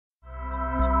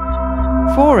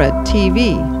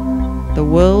FORA.tv. The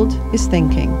world is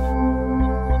thinking.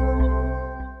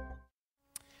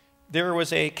 There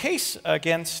was a case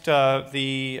against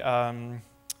the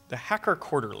Hacker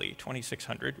Quarterly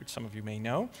 2600, which some of you may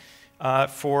know,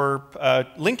 for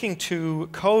linking to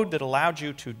code that allowed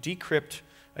you to decrypt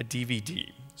a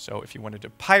DVD. So if you wanted to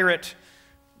pirate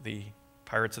the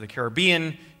Pirates of the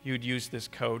Caribbean, you'd use this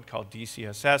code called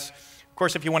DCSS. Of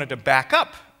course, if you wanted to back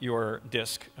up your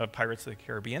disk of Pirates of the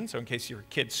Caribbean, so in case your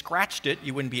kid scratched it,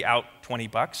 you wouldn't be out 20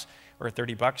 bucks or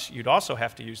 30 bucks, you'd also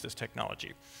have to use this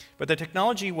technology. But the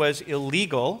technology was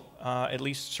illegal, at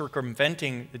least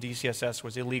circumventing the DCSS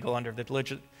was illegal under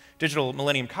the Digital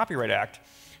Millennium Copyright Act.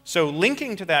 So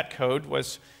linking to that code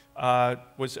was a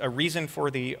reason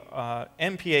for the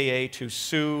MPAA to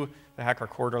sue the Hacker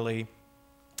Quarterly.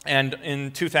 And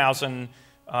in 2000,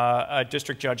 a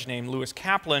district judge named Lewis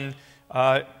Kaplan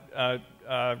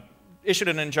issued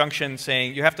an injunction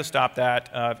saying, you have to stop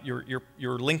that,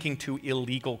 you're linking to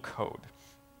illegal code.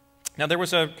 Now there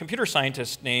was a computer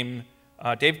scientist named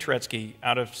Dave Turetsky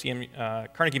out of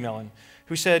Carnegie Mellon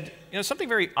who said, you know, something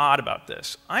very odd about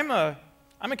this. I'm a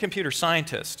computer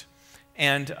scientist,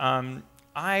 and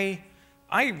I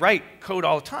write code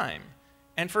all the time.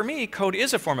 And for me, code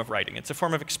is a form of writing. It's a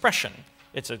form of expression.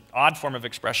 It's an odd form of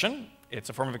expression. It's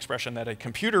a form of expression that I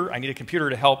need a computer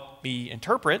to help me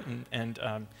interpret and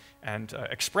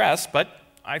express, but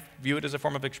I view it as a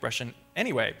form of expression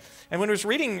anyway. And when I was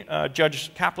reading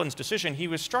Judge Kaplan's decision, he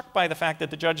was struck by the fact that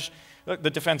the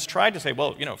defense tried to say,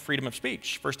 well, you know, freedom of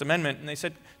speech, First Amendment,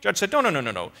 and Judge said,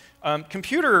 no.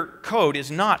 Computer code is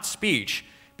not speech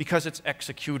because it's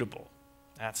executable.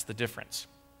 That's the difference.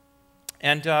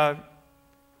 And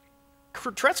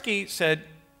Turetsky said,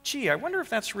 gee, I wonder if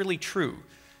that's really true.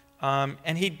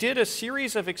 And he did a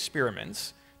series of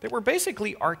experiments that were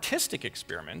basically artistic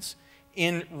experiments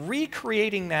in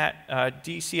recreating that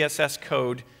DCSS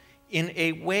code in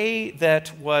a way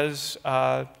that was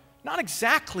not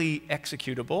exactly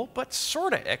executable, but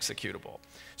sort of executable.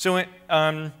 So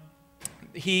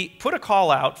he put a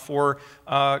call out for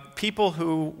people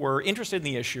who were interested in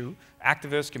the issue,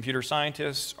 activists, computer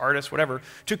scientists, artists, whatever,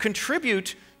 to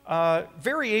contribute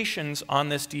variations on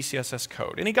this DCSS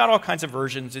code. And he got all kinds of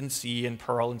versions in C and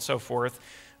Perl and so forth,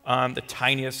 the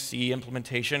tiniest C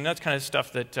implementation, that's kind of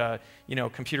stuff that you know,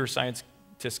 computer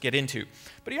scientists get into.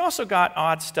 But he also got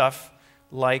odd stuff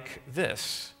like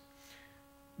this.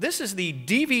 This is the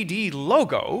DVD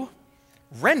logo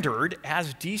rendered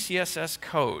as DCSS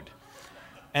code.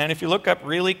 And if you look up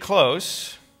really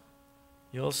close,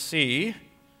 you'll see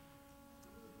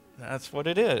that's what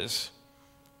it is.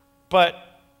 But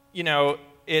you know,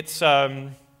 it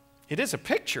is a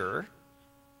picture,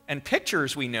 and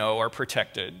pictures we know are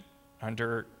protected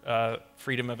under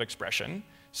freedom of expression.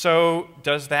 So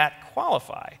does that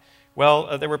qualify?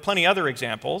 Well, there were plenty other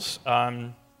examples,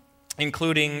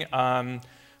 including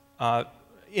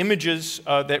images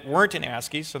that weren't in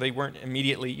ASCII, so they weren't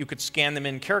immediately, you could scan them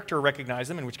in, character recognize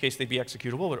them, in which case they'd be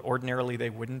executable, but ordinarily they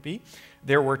wouldn't be.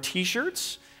 There were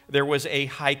t-shirts. There was a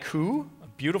haiku, a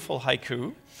beautiful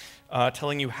haiku,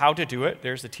 telling you how to do it.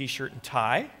 There's the t-shirt and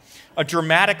tie. A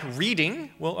dramatic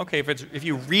reading. Well, okay, if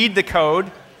you read the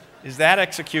code, is that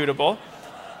executable?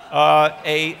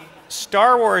 A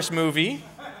Star Wars movie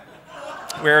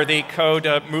where the code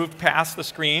moved past the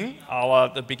screen, a la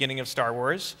the beginning of Star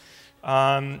Wars.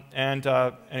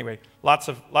 Anyway, lots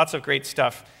of great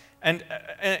stuff. And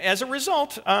as a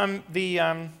result,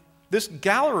 this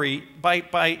gallery,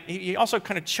 he also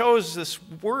kind of chose this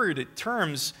word,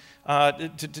 terms,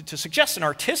 to suggest an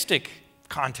artistic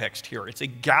context here. It's a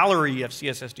gallery of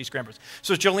CSS descramblers.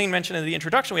 So as Joline mentioned in the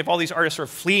introduction, we have all these artists sort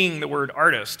of fleeing the word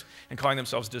artist and calling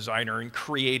themselves designer and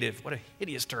creative. What a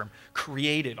hideous term,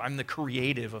 creative. I'm the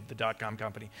creative of the .com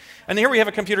company. And here we have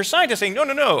a computer scientist saying,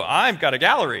 no, I've got a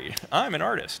gallery. I'm an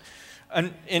artist.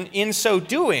 And in so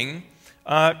doing,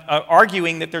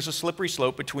 arguing that there's a slippery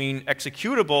slope between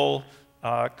executable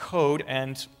code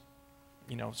and,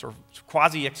 you know, sort of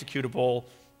quasi-executable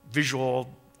visual,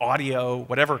 audio,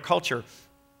 whatever culture.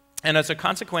 And as a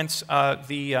consequence,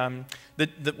 when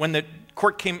the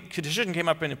decision came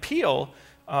up in appeal,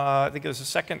 I think it was the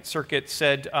Second Circuit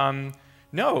said,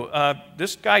 no,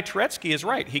 this guy Turetsky is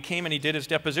right. He came and he did his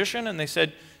deposition, and they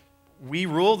said, we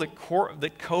rule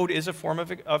that code is a form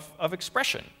of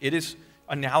expression. It is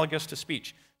analogous to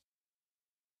speech.